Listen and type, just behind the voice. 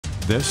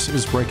This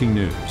is breaking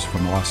news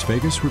from the Las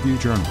Vegas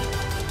Review-Journal,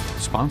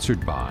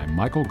 sponsored by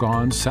Michael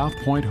Gaughan's South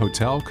Point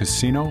Hotel,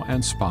 Casino,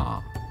 and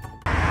Spa.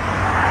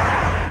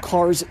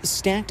 Cars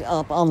stacked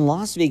up on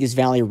Las Vegas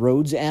Valley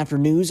roads after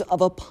news of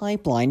a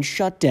pipeline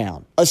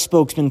shutdown. A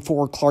spokesman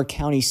for Clark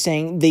County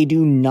saying they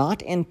do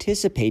not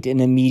anticipate an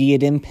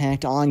immediate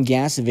impact on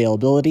gas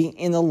availability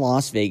in the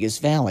Las Vegas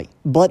Valley.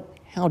 But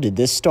how did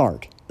this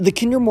start? The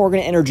Kinder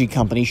Morgan Energy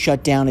Company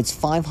shut down its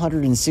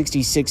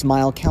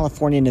 566-mile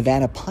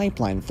California-Nevada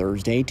pipeline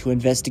Thursday to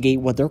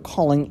investigate what they're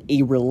calling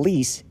a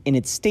release in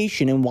its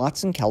station in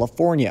Watson,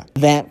 California.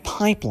 That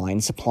pipeline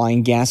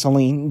supplying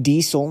gasoline,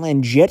 diesel,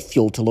 and jet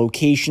fuel to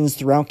locations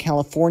throughout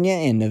California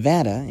and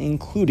Nevada,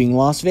 including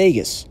Las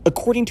Vegas.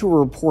 According to a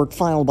report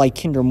filed by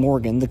Kinder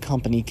Morgan, the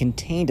company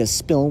contained a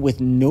spill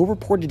with no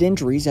reported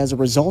injuries as a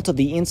result of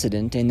the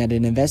incident and that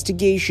an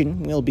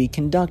investigation will be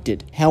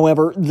conducted.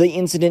 However, the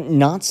incident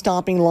not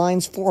stopping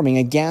lines forming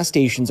at gas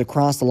stations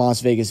across the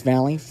Las Vegas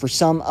Valley, for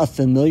some a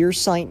familiar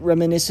sight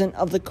reminiscent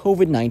of the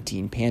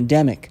COVID-19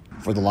 pandemic.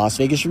 For the Las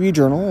Vegas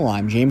Review-Journal,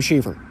 I'm James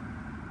Schaeffer.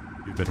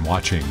 You've been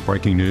watching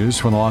breaking news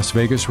from the Las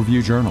Vegas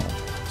Review-Journal,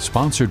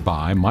 sponsored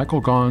by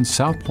Michael Gaughan's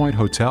South Point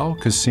Hotel,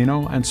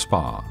 Casino, and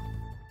Spa.